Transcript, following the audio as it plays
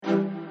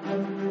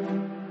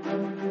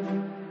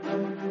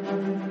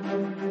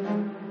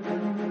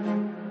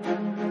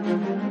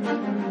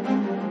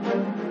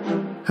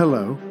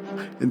Hello,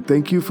 and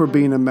thank you for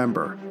being a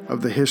member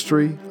of the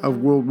History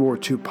of World War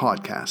II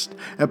podcast,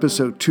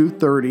 episode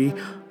 230,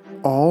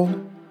 All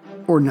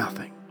or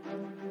Nothing.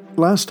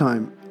 Last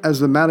time, as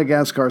the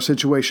Madagascar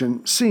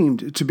situation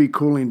seemed to be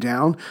cooling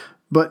down,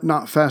 but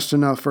not fast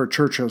enough for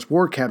Churchill's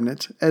war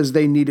cabinet, as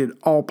they needed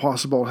all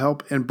possible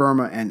help in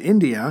Burma and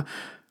India,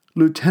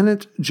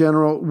 Lieutenant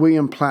General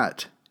William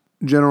Platt,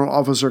 General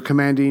Officer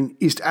commanding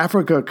East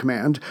Africa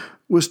Command,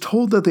 was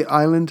told that the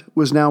island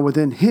was now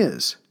within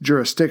his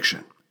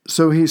jurisdiction.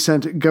 So he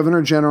sent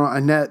Governor General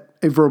Annet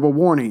a verbal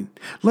warning.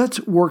 Let's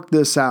work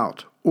this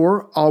out,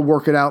 or I'll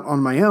work it out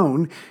on my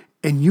own,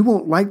 and you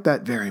won't like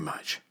that very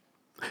much.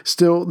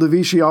 Still, the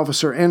Vichy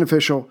officer and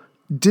official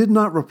did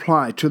not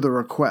reply to the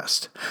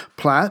request.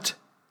 Platt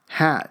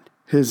had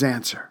his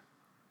answer.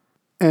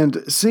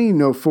 And seeing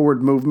no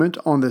forward movement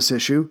on this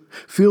issue,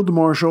 Field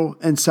Marshal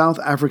and South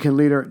African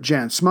leader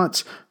Jan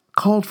Smuts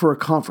called for a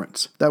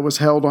conference that was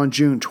held on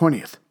June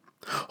 20th.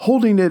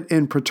 Holding it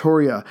in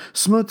Pretoria,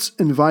 Smuts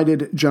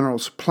invited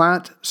Generals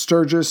Platt,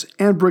 Sturgis,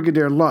 and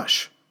Brigadier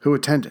Lush, who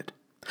attended.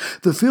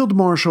 The Field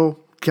Marshal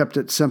kept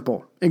it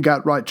simple and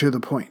got right to the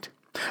point.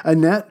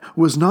 Annet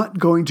was not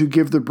going to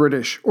give the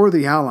British or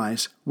the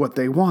Allies what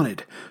they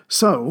wanted,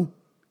 so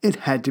it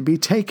had to be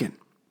taken.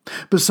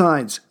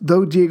 Besides,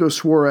 though Diego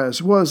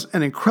Suarez was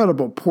an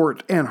incredible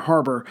port and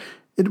harbor,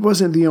 it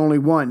wasn't the only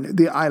one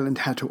the island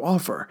had to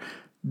offer.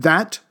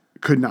 That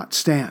could not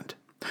stand.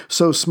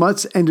 So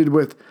Smuts ended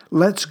with,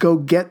 "Let's go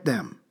get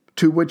them,"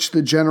 to which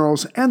the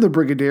generals and the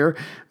brigadier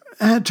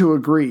had to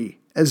agree,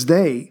 as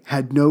they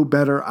had no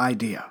better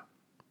idea.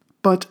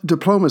 But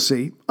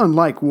diplomacy,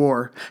 unlike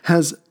war,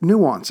 has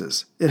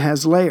nuances. It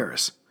has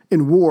layers.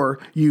 In war,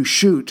 you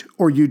shoot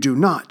or you do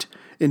not.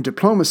 In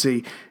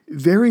diplomacy,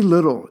 very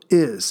little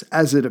is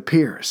as it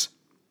appears.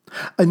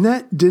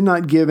 Annet did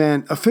not give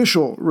an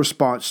official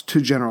response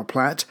to General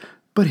Platt,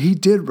 but he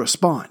did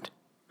respond.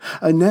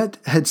 Annet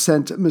had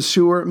sent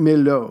Monsieur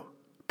Millot,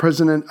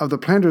 president of the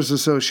Planters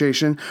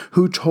Association,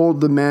 who told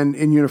the men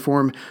in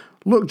uniform,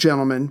 "Look,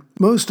 gentlemen,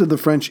 most of the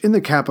French in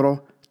the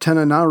capital,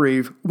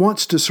 Tananarive,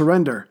 wants to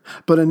surrender,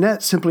 but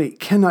Annet simply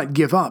cannot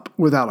give up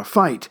without a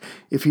fight.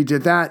 If he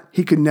did that,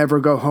 he could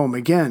never go home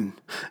again.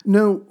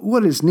 No,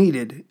 what is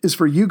needed is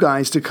for you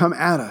guys to come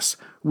at us.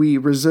 We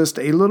resist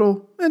a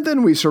little, and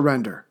then we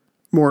surrender."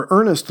 More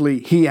earnestly,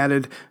 he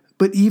added,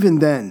 "But even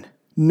then,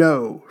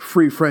 no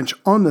free French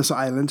on this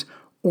island,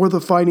 or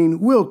the fighting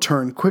will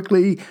turn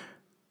quickly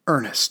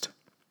earnest."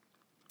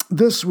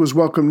 This was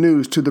welcome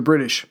news to the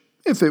British,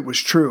 if it was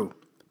true.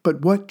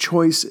 But what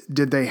choice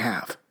did they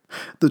have?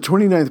 The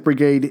 29th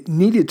Brigade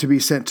needed to be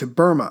sent to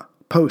Burma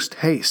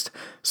post-haste,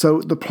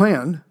 so the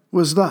plan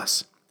was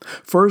thus.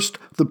 First,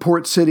 the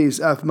port cities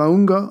of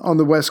Maunga on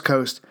the west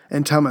coast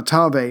and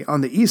Tamatave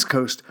on the east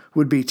coast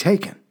would be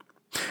taken.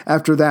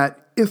 After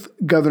that, if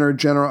Governor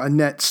General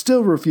Annet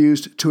still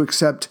refused to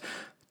accept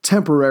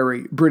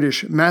temporary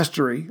British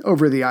mastery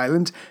over the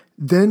island,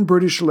 then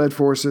British-led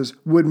forces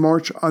would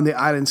march on the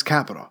island's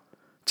capital,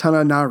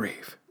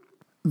 Tananarive.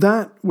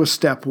 That was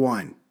step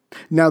one.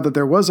 Now that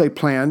there was a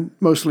plan,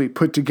 mostly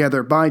put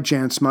together by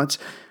Jan Smuts,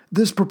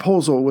 this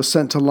proposal was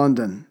sent to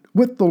London,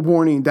 with the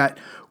warning that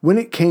when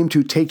it came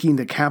to taking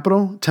the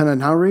capital,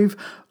 Tananarive,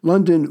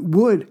 London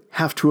would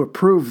have to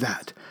approve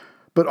that.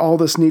 But all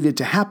this needed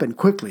to happen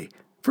quickly,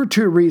 for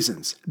two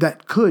reasons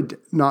that could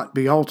not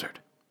be altered.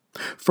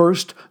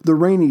 First, the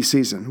rainy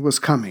season was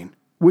coming,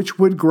 which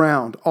would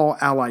ground all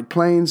Allied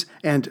planes,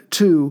 and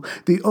two,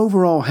 the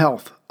overall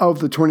health of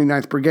the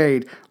 29th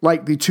Brigade,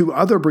 like the two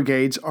other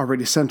brigades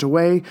already sent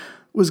away,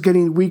 was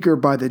getting weaker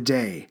by the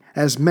day,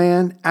 as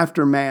man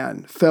after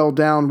man fell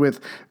down with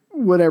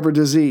whatever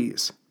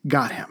disease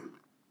got him.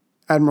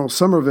 Admiral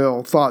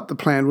Somerville thought the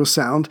plan was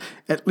sound,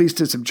 at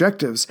least its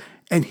objectives,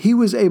 and he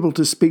was able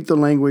to speak the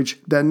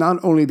language that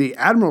not only the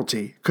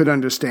Admiralty could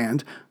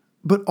understand,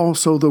 but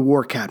also the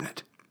War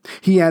Cabinet.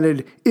 He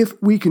added,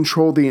 "If we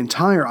control the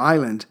entire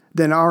island,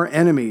 then our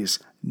enemies,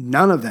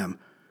 none of them,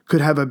 could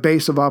have a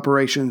base of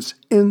operations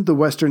in the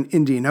Western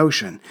Indian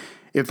Ocean.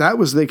 If that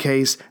was the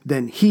case,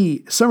 then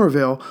he,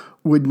 Somerville,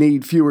 would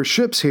need fewer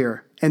ships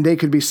here, and they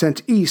could be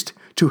sent east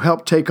to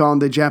help take on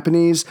the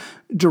Japanese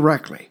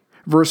directly,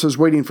 versus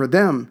waiting for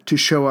them to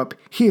show up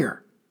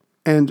here.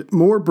 And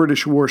more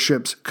British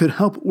warships could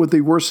help with the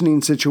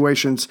worsening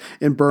situations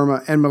in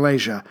Burma and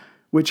Malaysia,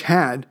 which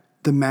had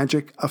the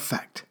magic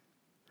effect."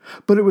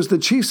 But it was the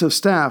chiefs of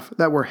staff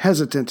that were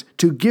hesitant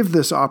to give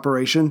this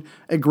operation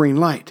a green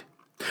light.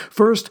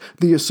 First,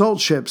 the assault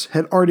ships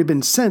had already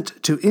been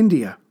sent to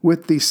India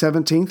with the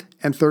 17th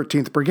and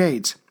 13th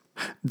Brigades.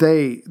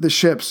 The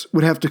ships,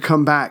 would have to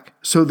come back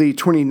so the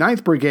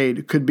 29th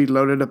Brigade could be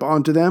loaded up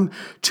onto them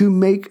to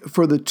make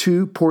for the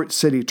two port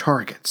city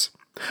targets.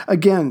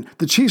 Again,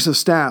 the chiefs of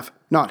staff,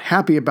 not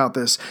happy about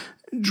this,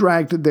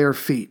 dragged their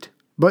feet.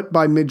 But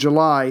by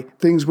mid-July,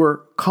 things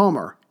were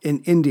calmer in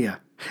India,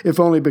 if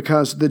only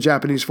because the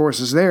Japanese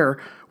forces there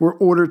were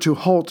ordered to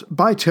halt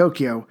by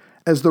Tokyo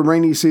as the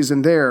rainy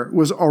season there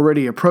was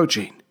already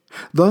approaching.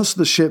 Thus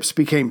the ships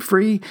became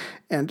free,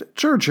 and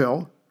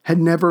Churchill had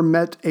never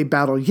met a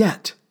battle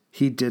yet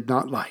he did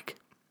not like.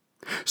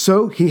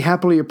 So he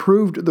happily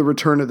approved the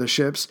return of the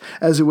ships,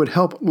 as it would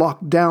help lock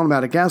down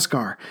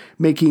Madagascar,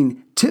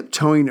 making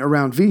tiptoeing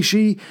around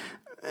Vichy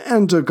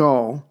and de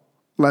Gaulle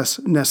less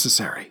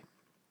necessary.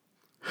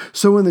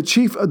 So when the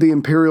chief of the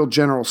Imperial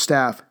General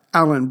Staff,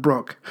 Alan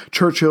Brooke,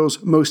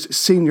 Churchill's most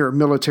senior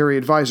military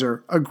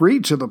advisor,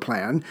 agreed to the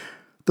plan,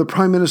 the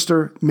Prime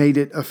Minister made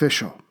it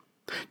official.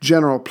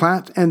 General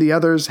Platt and the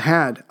others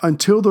had,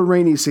 until the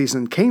rainy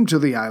season came to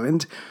the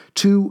island,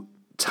 to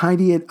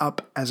tidy it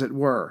up, as it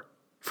were,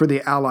 for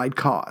the Allied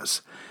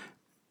cause.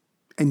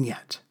 And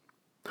yet,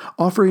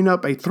 offering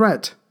up a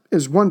threat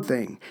is one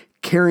thing.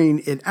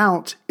 Carrying it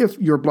out, if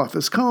your bluff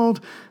is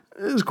called,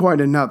 is quite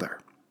another.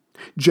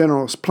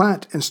 Generals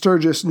Platt and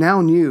Sturgis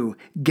now knew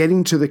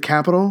getting to the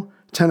capital,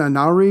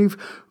 Tananarive,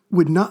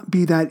 would not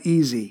be that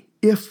easy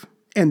if,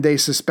 and they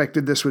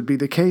suspected this would be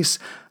the case,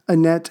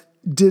 Annet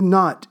did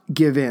not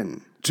give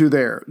in to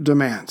their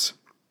demands.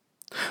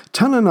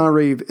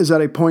 Tananarive is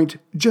at a point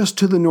just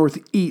to the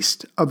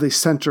northeast of the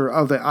center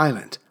of the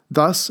island.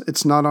 Thus,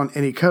 it's not on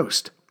any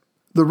coast.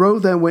 The road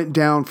that went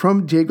down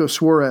from Diego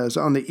Suarez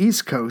on the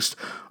east coast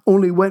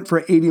only went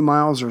for 80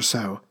 miles or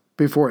so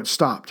before it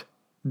stopped.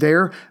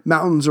 There,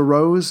 mountains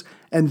arose,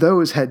 and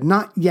those had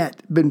not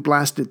yet been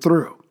blasted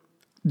through.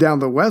 Down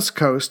the west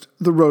coast,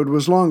 the road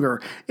was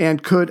longer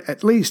and could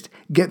at least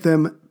get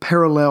them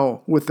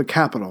parallel with the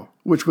capital,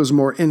 which was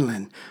more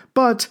inland.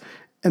 But,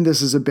 and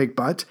this is a big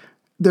but,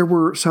 there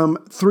were some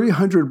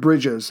 300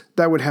 bridges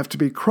that would have to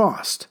be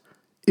crossed.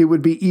 It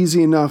would be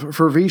easy enough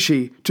for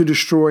Vichy to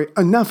destroy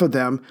enough of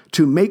them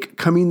to make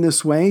coming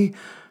this way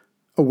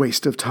a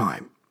waste of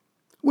time,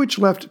 which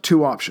left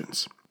two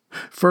options.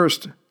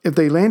 First, if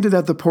they landed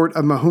at the port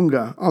of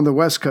Mahunga on the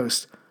west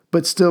coast,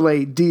 but still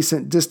a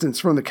decent distance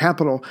from the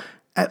capital,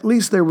 at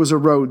least there was a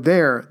road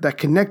there that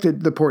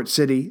connected the port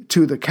city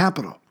to the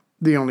capital.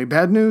 The only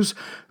bad news,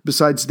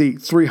 besides the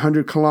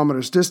 300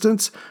 kilometers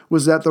distance,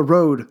 was that the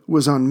road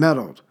was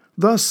unmetalled.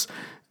 Thus,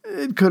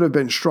 it could have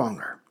been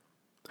stronger.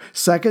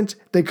 Second,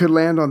 they could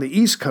land on the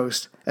east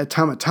coast at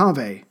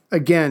Tamatave,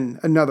 again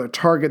another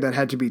target that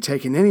had to be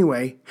taken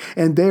anyway,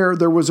 and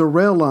there was a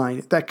rail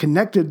line that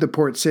connected the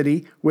port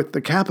city with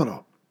the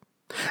capital.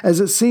 As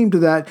it seemed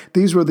that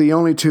these were the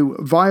only two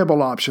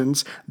viable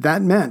options,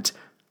 that meant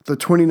the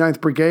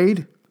 29th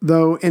Brigade,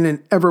 though in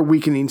an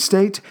ever-weakening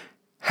state,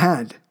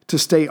 had to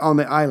stay on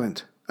the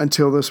island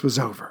until this was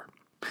over.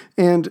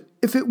 And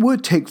if it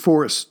would take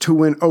force to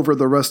win over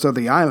the rest of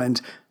the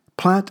island,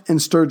 Platt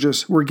and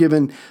Sturgis were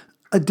given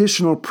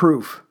additional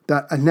proof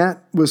that Annet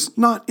was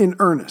not in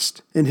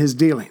earnest in his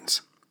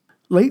dealings.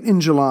 Late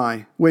in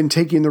July, when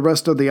taking the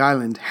rest of the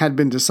island had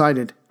been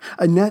decided,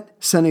 Annet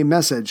sent a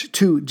message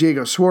to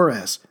Diego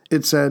Suarez.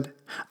 It said,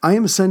 "I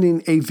am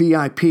sending a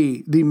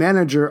VIP, the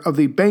manager of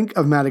the Bank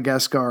of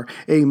Madagascar,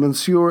 a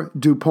Monsieur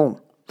Dupont."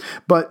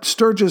 But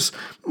Sturgis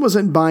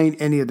wasn't buying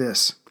any of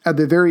this. At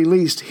the very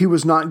least, he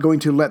was not going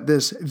to let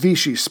this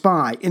Vichy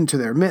spy into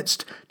their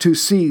midst to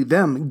see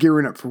them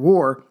gearing up for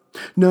war.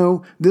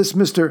 No, this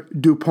Mr.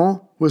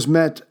 Dupont was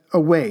met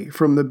away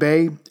from the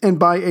bay and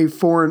by a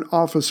foreign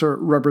officer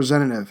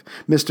representative,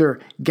 Mr.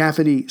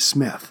 Gaffety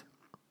Smith.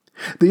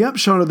 The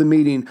upshot of the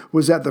meeting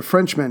was that the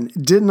Frenchman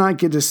did not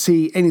get to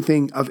see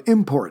anything of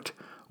import,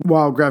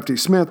 while Gaffety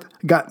Smith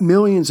got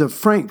millions of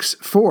francs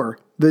for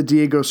the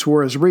Diego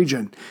Suarez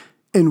region.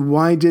 And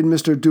why did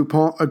Mr.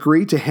 Dupont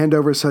agree to hand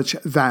over such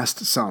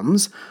vast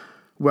sums?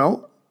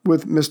 Well,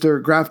 with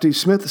Mr. Gaffety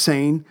Smith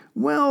saying,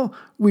 well,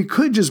 we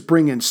could just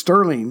bring in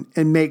sterling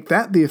and make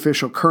that the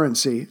official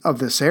currency of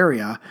this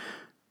area.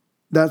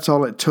 That's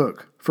all it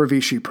took for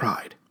Vichy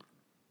pride.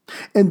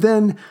 And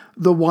then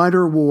the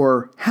wider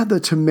war had the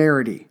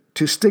temerity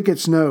to stick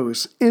its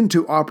nose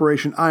into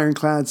Operation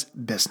Ironclad's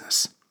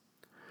business.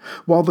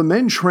 While the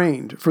men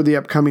trained for the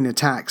upcoming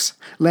attacks,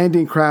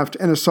 landing craft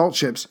and assault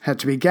ships had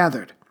to be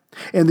gathered,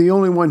 and the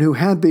only one who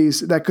had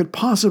these that could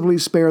possibly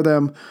spare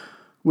them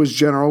was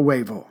General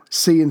Wavell,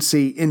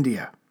 C&C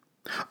India.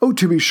 Oh,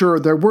 to be sure,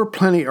 there were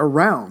plenty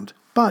around,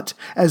 but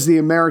as the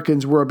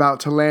Americans were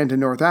about to land in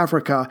North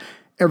Africa,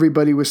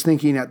 everybody was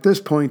thinking at this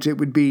point it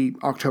would be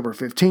October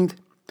 15th.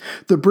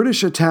 The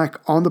British attack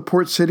on the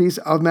port cities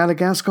of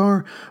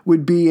Madagascar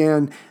would be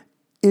an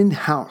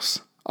in-house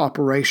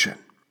operation.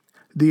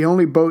 The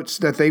only boats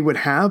that they would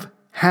have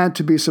had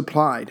to be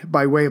supplied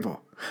by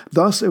Wavell.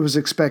 Thus, it was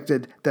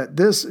expected that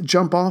this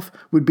jump-off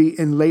would be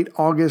in late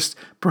August,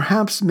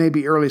 perhaps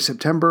maybe early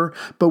September,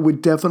 but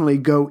would definitely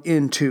go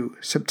into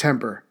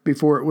September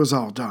before it was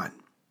all done.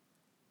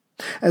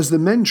 As the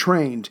men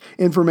trained,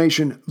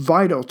 information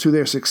vital to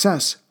their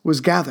success was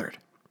gathered.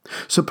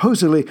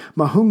 Supposedly,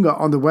 Mahunga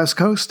on the west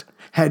coast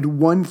had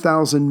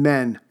 1,000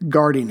 men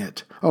guarding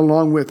it,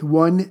 along with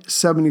one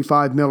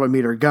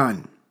 75mm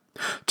gun.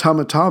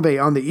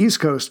 Tamatave on the east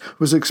coast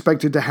was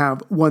expected to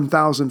have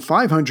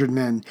 1,500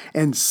 men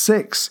and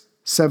 6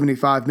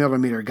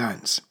 75mm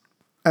guns.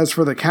 As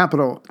for the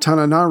capital,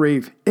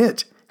 Tananarive,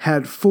 it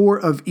had 4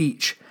 of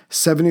each,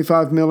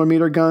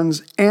 75mm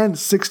guns and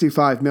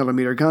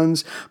 65mm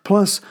guns,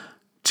 plus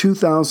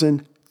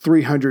 2,000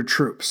 300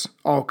 troops,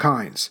 all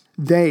kinds.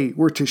 They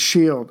were to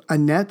shield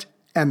Annet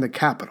and the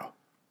capital.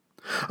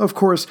 Of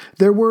course,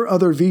 there were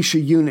other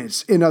Vichy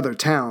units in other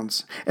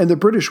towns, and the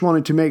British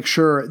wanted to make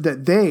sure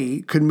that they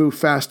could move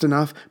fast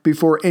enough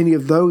before any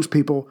of those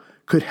people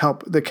could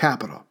help the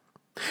capital.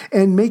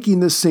 And making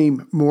this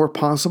seem more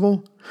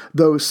possible,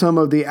 though some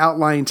of the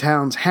outlying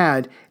towns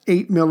had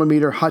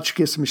 8mm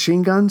Hotchkiss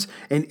machine guns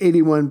and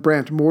 81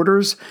 Brandt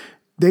mortars,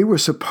 they were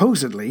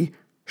supposedly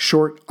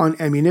short on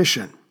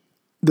ammunition.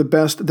 The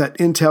best that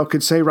intel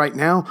could say right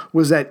now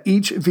was that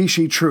each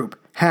Vichy troop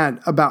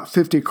had about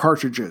 50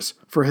 cartridges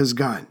for his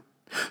gun.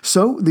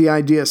 So the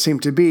idea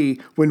seemed to be,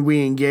 when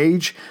we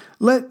engage,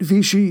 let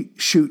Vichy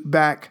shoot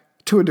back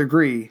to a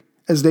degree,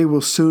 as they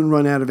will soon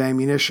run out of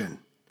ammunition.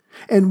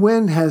 And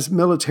when has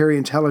military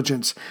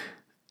intelligence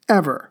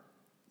ever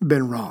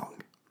been wrong?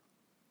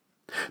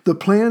 The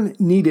plan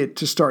needed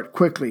to start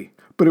quickly,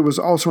 but it was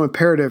also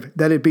imperative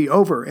that it be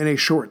over in a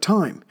short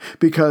time,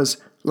 because,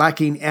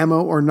 lacking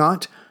ammo or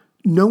not,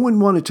 no one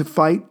wanted to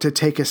fight to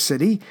take a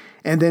city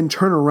and then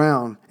turn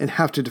around and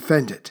have to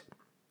defend it.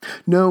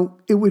 No,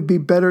 it would be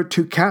better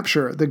to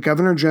capture the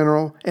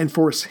governor-general and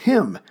force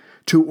him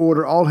to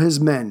order all his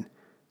men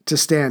to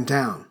stand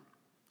down.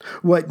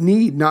 What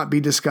need not be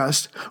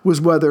discussed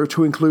was whether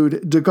to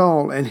include de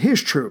Gaulle and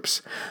his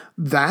troops.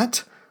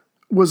 That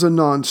was a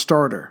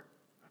non-starter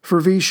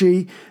for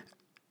Vichy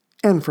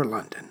and for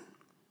London.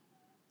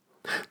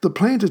 The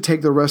plan to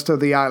take the rest of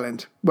the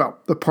island, well,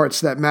 the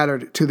parts that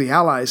mattered to the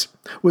Allies,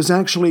 was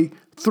actually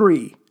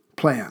 3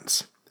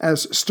 plans,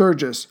 as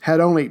Sturgis had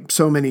only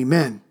so many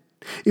men.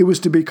 It was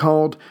to be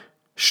called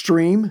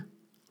Stream,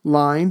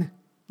 Line,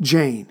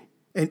 Jane,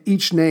 and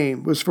each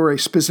name was for a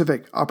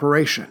specific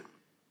operation.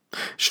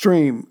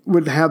 Stream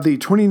would have the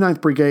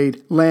 29th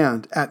Brigade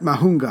land at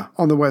Mahunga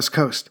on the west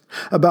coast,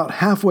 about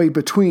halfway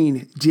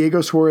between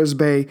Diego Suarez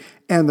Bay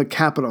and the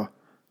capital,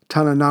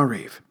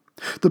 Tananarive.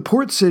 The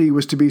port city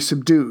was to be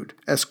subdued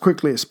as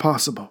quickly as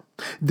possible.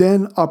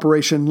 Then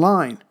Operation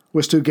Line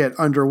was to get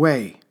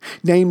underway,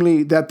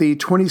 namely that the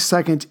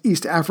 22nd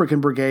East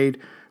African Brigade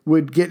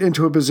would get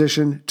into a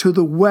position to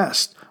the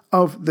west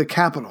of the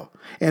capital,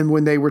 and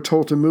when they were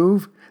told to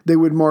move, they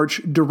would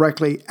march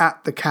directly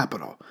at the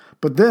capital.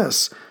 But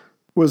this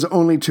was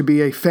only to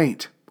be a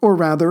feint, or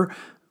rather,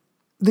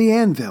 the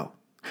anvil,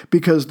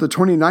 because the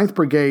 29th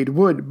Brigade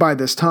would, by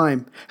this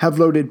time, have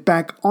loaded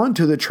back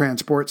onto the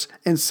transports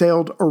and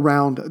sailed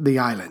around the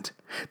island.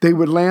 They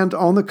would land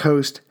on the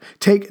coast,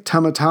 take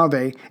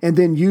Tamatave, and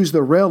then use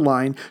the rail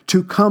line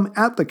to come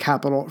at the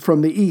capital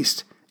from the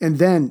east, and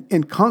then,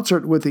 in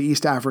concert with the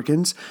East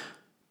Africans,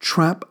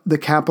 trap the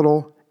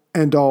capital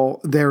and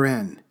all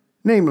therein,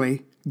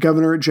 namely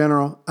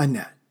Governor-General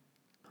Annet.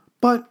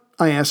 But,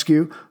 I ask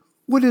you,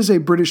 what is a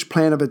British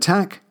plan of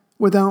attack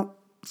without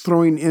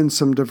throwing in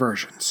some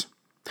diversions?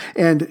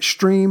 And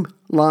Stream,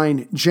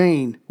 Line,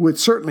 Jane would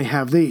certainly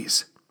have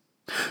these.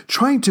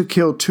 Trying to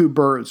kill 2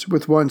 birds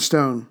with 1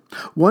 stone,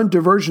 one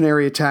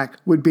diversionary attack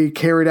would be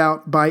carried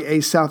out by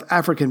a South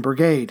African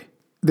brigade.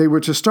 They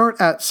were to start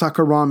at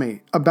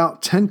Sakarami,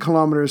 about 10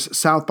 kilometers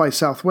south by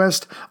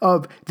southwest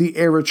of the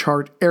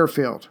Erichart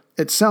airfield,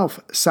 itself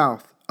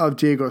south of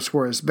Diego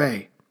Suarez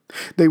Bay.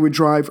 They would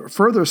drive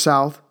further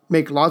south,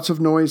 make lots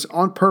of noise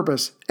on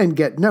purpose, and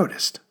get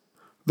noticed.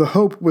 The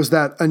hope was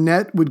that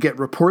Annet would get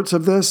reports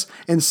of this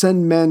and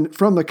send men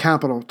from the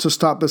capital to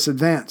stop this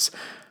advance.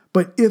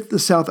 But if the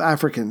South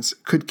Africans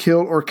could kill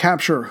or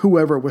capture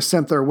whoever was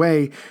sent their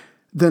way,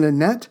 then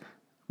Annet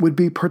would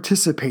be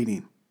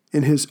participating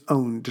in his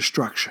own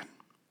destruction.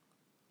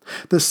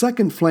 The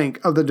second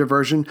flank of the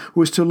diversion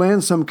was to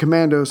land some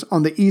commandos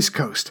on the east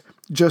coast,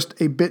 just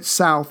a bit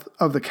south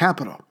of the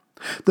capital.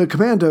 The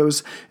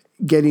commandos,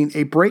 getting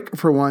a break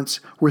for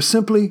once, were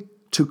simply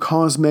to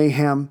cause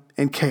mayhem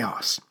and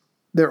chaos.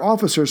 Their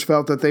officers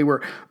felt that they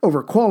were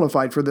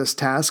overqualified for this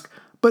task,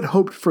 but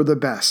hoped for the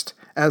best,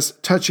 as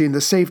touching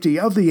the safety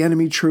of the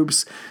enemy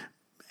troops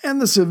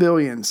and the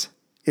civilians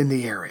in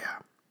the area.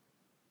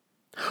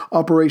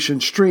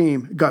 Operation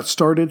Stream got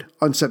started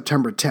on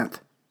September 10th.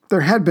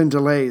 There had been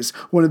delays,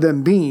 one of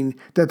them being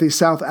that the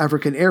South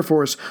African Air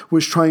Force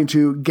was trying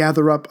to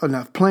gather up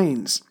enough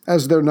planes,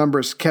 as their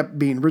numbers kept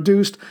being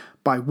reduced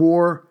by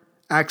war,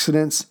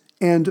 accidents,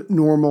 and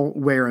normal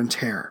wear and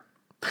tear.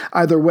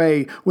 Either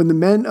way, when the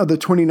men of the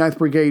 29th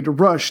Brigade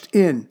rushed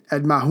in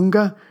at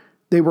Mahunga,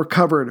 they were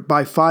covered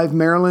by 5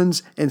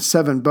 Marylands and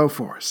 7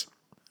 Beauforts.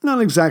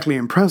 Not exactly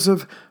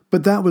impressive,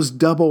 but that was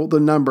double the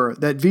number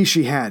that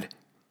Vichy had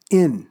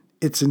in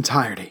its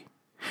entirety.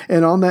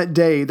 And on that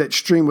day that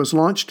Stream was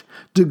launched,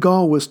 de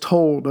Gaulle was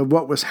told of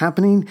what was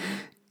happening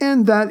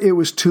and that it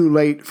was too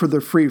late for the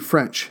Free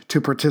French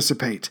to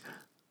participate.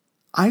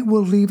 I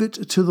will leave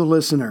it to the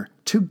listener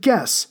to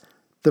guess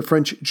the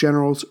French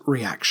general's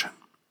reaction.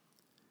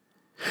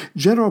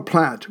 General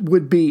Platt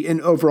would be in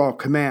overall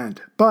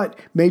command, but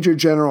Major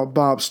General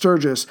Bob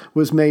Sturgis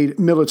was made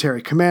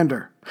military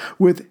commander,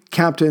 with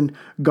Captain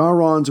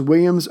Garrons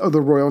Williams of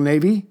the Royal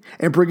Navy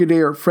and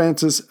Brigadier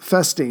Francis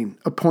Festine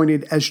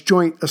appointed as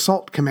joint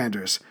assault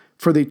commanders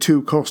for the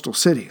 2 coastal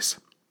cities.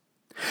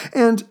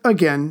 And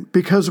again,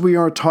 because we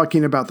are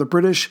talking about the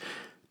British,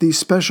 the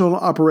Special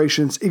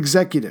Operations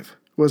Executive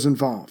was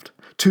involved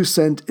to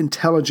send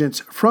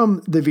intelligence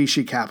from the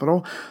Vichy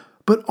capital,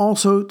 but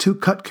also to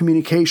cut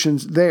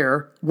communications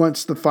there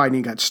once the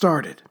fighting got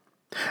started.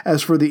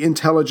 As for the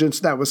intelligence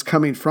that was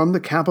coming from the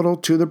capital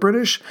to the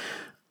British,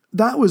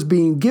 that was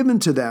being given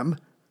to them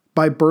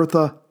by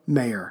Bertha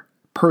Mayer,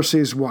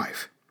 Percy's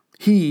wife.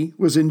 He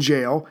was in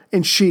jail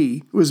and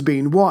she was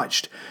being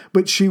watched,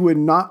 but she would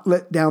not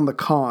let down the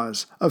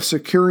cause of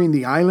securing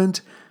the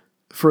island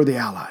for the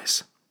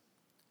Allies.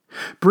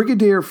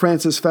 Brigadier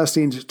Francis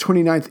Festing's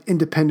 29th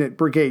Independent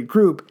Brigade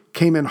Group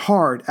came in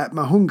hard at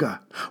Mahunga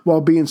while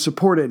being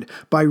supported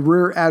by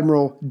Rear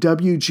Admiral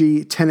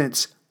W.G.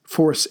 Tennant's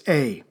Force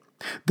A.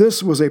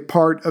 This was a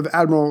part of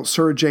Admiral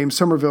Sir James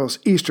Somerville's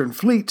Eastern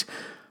Fleet,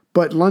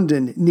 but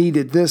London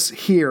needed this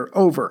here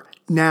over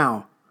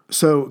now.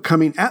 So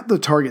coming at the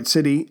target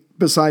city,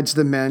 besides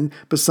the men,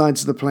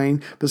 besides the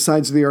plane,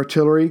 besides the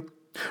artillery,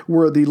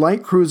 were the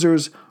light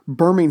cruisers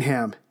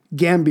Birmingham,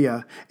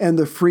 Gambia, and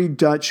the Free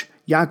Dutch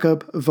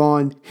Jacob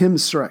von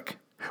Heemskerk,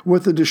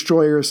 with the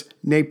destroyers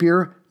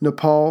Napier,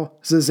 Nepal,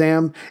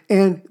 Zazam,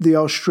 and the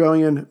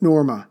Australian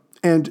Norma,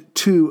 and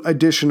 2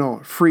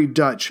 additional Free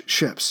Dutch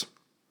ships.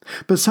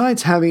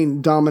 Besides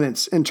having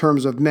dominance in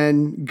terms of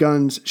men,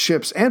 guns,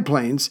 ships, and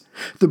planes,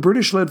 the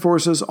British-led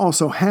forces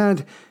also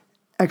had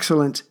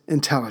excellent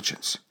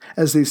intelligence,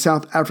 as the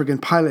South African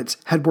pilots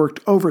had worked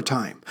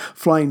overtime,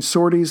 flying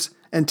sorties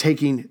and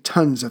taking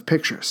tons of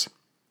pictures.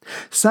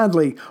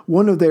 Sadly,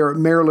 one of their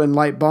Maryland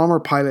light bomber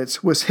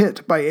pilots was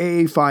hit by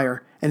AA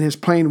fire and his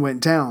plane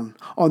went down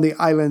on the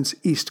island's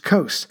east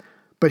coast,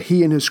 but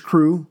he and his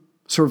crew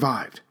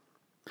survived.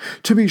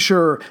 To be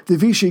sure, the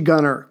Vichy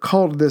gunner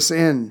called this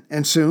in,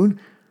 and soon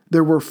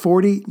there were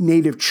 40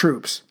 native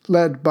troops,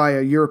 led by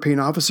a European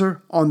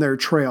officer, on their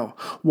trail,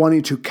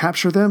 wanting to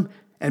capture them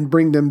and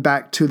bring them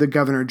back to the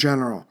Governor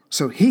General,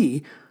 so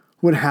he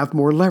would have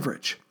more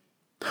leverage.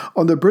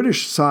 On the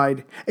British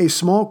side, a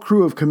small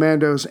crew of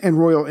commandos and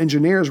Royal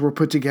Engineers were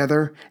put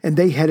together, and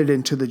they headed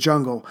into the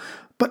jungle,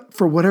 but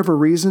for whatever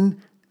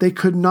reason, they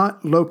could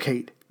not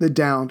locate the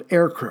downed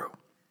aircrew.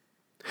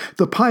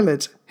 The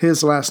pilot,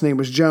 his last name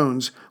was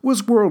Jones,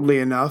 was worldly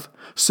enough,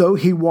 so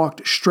he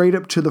walked straight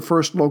up to the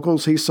first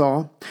locals he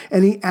saw,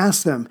 and he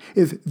asked them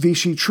if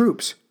Vichy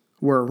troops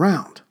were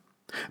around.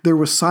 There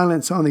was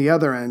silence on the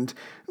other end,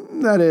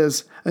 that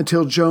is,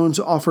 until Jones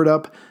offered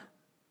up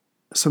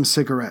some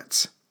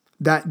cigarettes.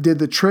 That did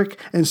the trick,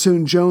 and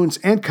soon Jones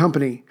and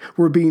company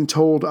were being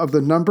told of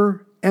the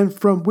number and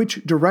from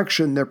which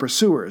direction their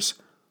pursuers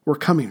were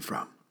coming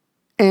from.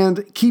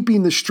 And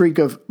keeping the streak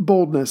of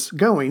boldness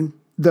going,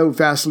 though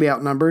vastly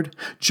outnumbered,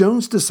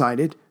 Jones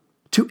decided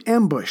to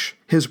ambush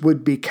his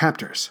would-be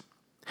captors.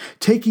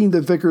 Taking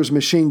the Vickers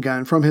machine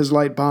gun from his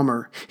light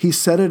bomber, he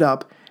set it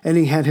up and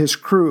he had his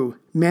crew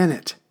man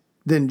it.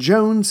 Then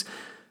Jones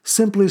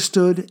simply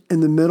stood in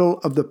the middle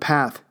of the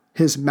path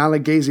his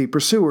Malagasy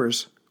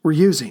pursuers were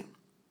using.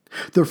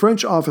 The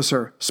French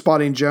officer,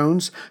 spotting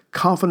Jones,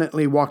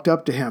 confidently walked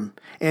up to him,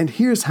 and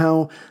here's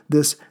how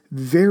this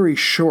very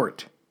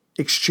short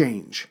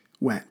exchange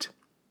went.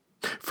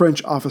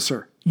 French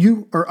officer: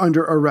 "You are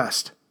under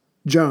arrest."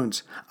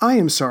 Jones: "I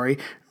am sorry.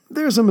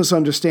 There's a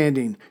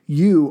misunderstanding.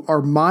 You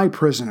are my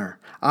prisoner.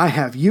 I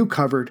have you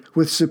covered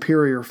with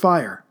superior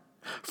fire."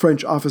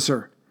 French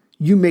officer: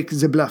 "You make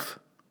the bluff."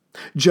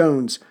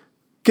 Jones: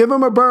 "Give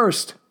him a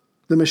burst."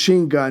 The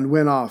machine gun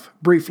went off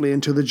briefly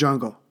into the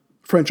jungle.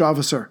 French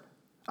officer: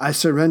 "I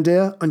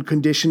surrender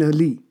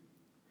unconditionally."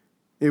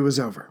 It was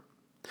over.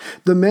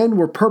 The men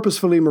were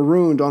purposefully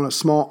marooned on a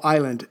small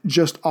island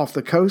just off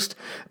the coast,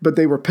 but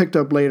they were picked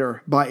up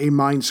later by a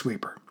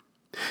minesweeper.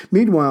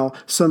 Meanwhile,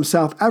 some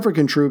South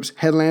African troops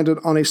had landed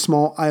on a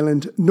small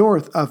island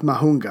north of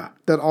Mahunga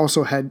that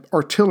also had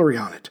artillery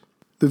on it.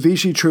 The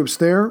Vichy troops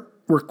there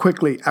were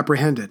quickly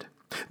apprehended.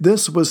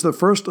 This was the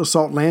first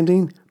assault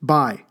landing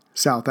by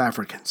South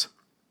Africans.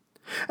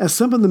 As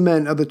some of the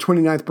men of the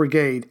 29th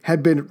Brigade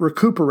had been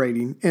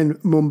recuperating in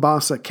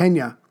Mombasa,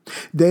 Kenya,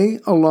 they,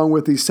 along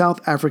with the South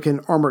African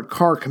Armored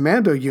Car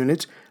Commando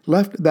Unit,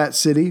 left that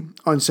city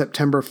on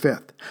September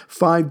 5th,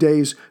 5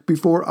 days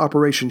before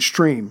Operation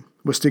Stream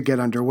was to get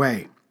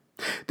underway.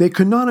 They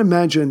could not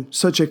imagine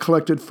such a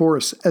collected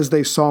force as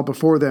they saw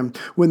before them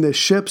when the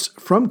ships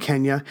from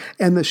Kenya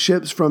and the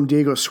ships from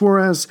Diego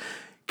Suarez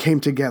came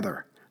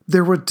together.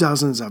 There were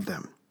dozens of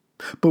them.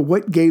 But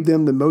what gave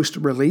them the most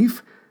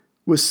relief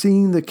was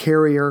seeing the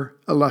carrier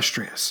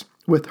Illustrious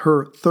with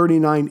her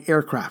 39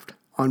 aircraft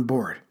on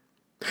board.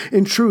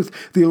 In truth,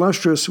 the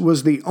Illustrious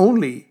was the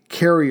only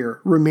carrier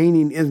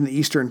remaining in the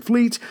Eastern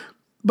Fleet,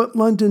 but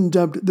London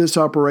dubbed this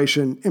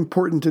operation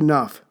important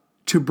enough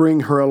to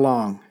bring her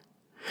along.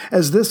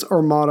 As this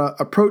armada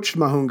approached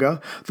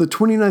Mahunga, the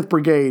 29th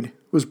Brigade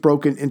was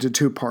broken into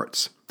 2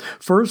 parts.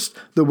 First,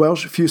 the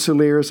Welsh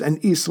Fusiliers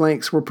and East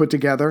Lancs were put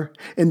together,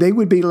 and they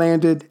would be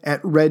landed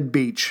at Red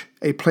Beach,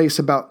 a place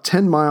about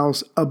 10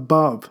 miles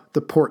above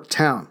the port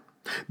town.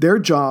 Their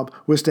job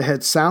was to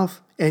head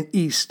south and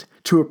east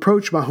to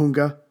approach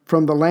Mahunga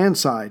from the land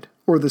side,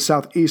 or the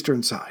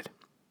southeastern side,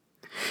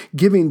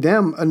 giving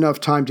them enough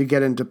time to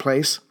get into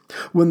place.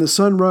 When the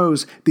sun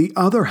rose, the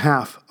other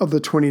half of the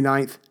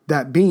 29th,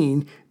 that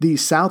being the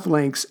South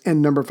Lanks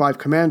and No. 5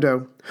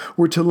 Commando,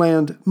 were to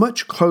land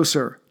much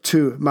closer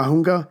to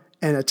Mahunga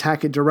and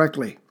attack it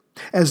directly.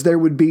 As there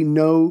would be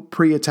no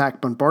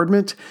pre-attack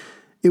bombardment,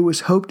 it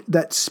was hoped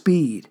that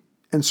speed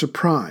and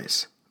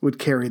surprise would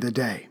carry the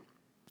day.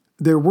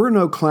 There were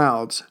no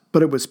clouds,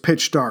 but it was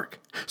pitch dark.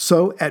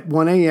 So at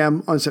 1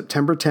 a.m. on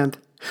September 10th,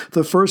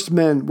 the first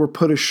men were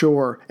put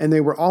ashore and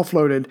they were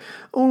offloaded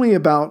only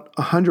about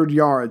 100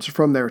 yards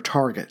from their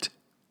target.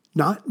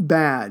 Not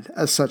bad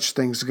as such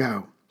things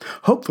go.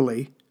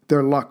 Hopefully,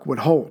 their luck would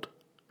hold.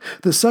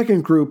 The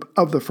second group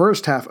of the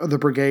first half of the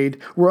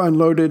brigade were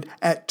unloaded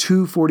at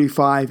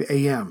 2:45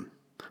 a.m.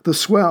 The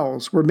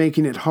swells were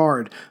making it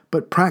hard,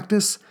 but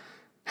practice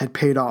had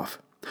paid off.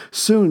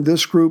 Soon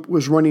this group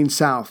was running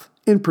south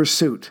in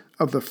pursuit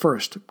of the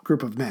first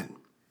group of men.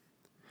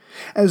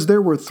 As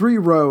there were 3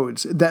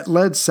 roads that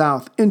led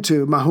south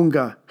into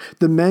Mahunga,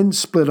 the men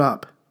split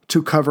up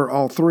to cover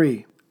all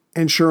 3.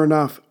 And sure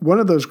enough, one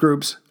of those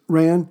groups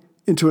ran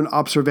into an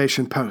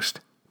observation post.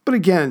 But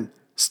again,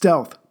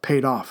 stealth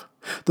paid off.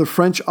 The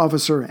French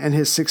officer and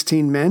his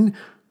 16 men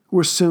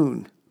were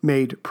soon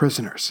made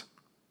prisoners.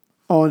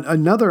 On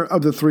another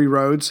of the 3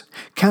 roads,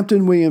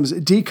 Captain Williams'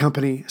 D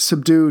Company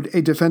subdued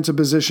a defensive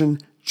position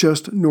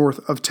just north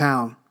of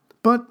town.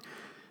 But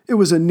it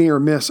was a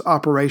near-miss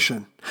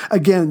operation.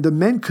 Again, the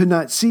men could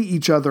not see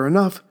each other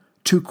enough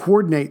to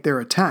coordinate their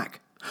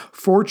attack.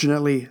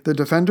 Fortunately, the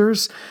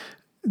defenders,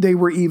 they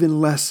were even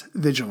less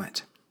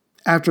vigilant.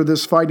 After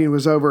this fighting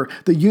was over,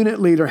 the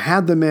unit leader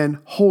had the men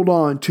hold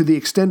on to the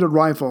extended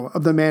rifle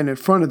of the man in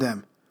front of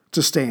them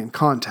to stay in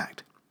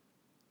contact.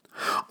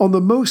 On the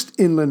most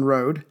inland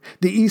road,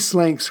 the East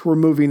Lanks were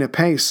moving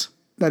apace,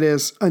 that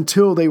is,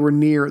 until they were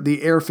near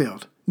the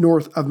airfield,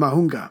 north of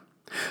Mahunga.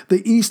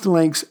 The East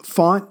Lanks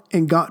fought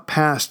and got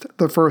past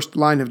the first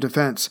line of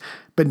defense,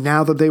 but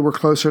now that they were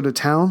closer to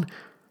town,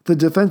 the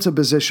defensive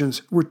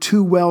positions were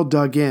too well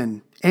dug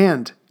in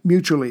and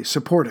mutually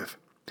supportive.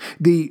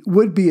 The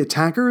would-be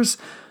attackers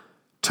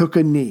took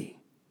a knee,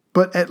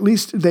 but at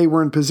least they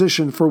were in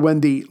position for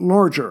when the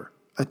larger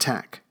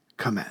attack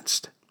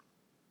commenced.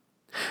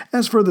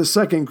 As for the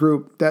second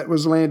group that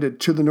was landed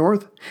to the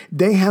north,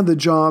 they had the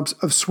jobs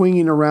of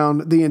swinging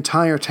around the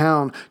entire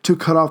town to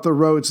cut off the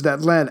roads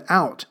that led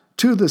out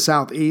to the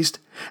southeast,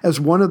 as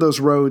one of those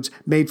roads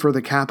made for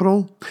the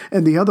capital,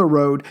 and the other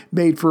road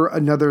made for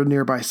another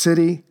nearby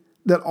city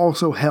that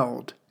also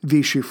held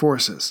Vichy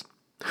forces.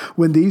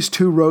 When these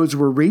 2 roads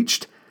were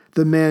reached,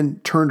 the men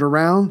turned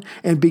around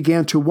and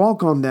began to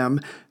walk on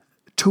them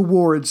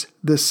towards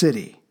the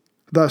city,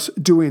 thus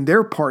doing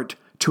their part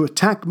to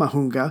attack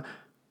Mahunga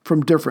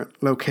from different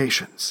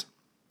locations.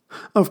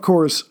 Of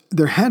course,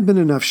 there had been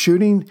enough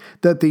shooting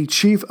that the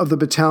chief of the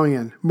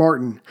battalion,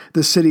 Martin,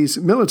 the city's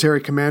military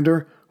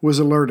commander, was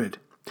alerted.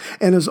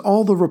 And as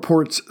all the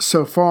reports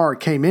so far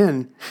came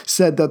in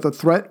said that the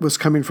threat was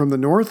coming from the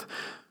north,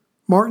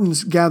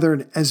 Martin's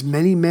gathered as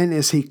many men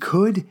as he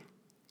could,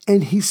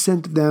 and he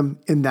sent them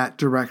in that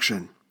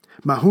direction.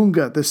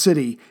 Mahunga, the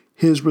city,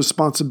 his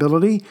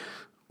responsibility,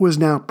 was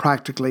now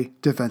practically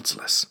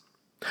defenseless,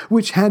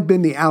 which had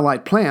been the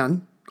Allied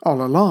plan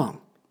all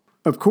along.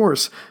 Of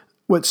course,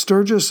 what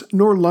Sturgis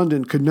nor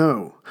London could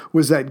know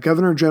was that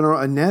Governor-General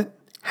Annet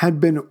had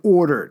been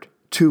ordered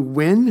to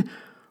win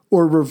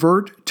or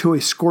revert to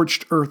a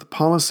scorched earth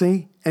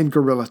policy and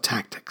guerrilla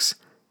tactics.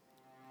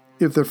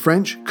 If the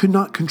French could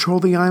not control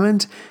the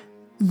island,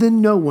 then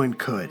no one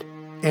could,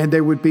 and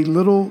there would be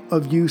little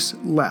of use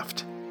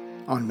left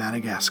on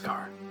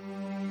Madagascar.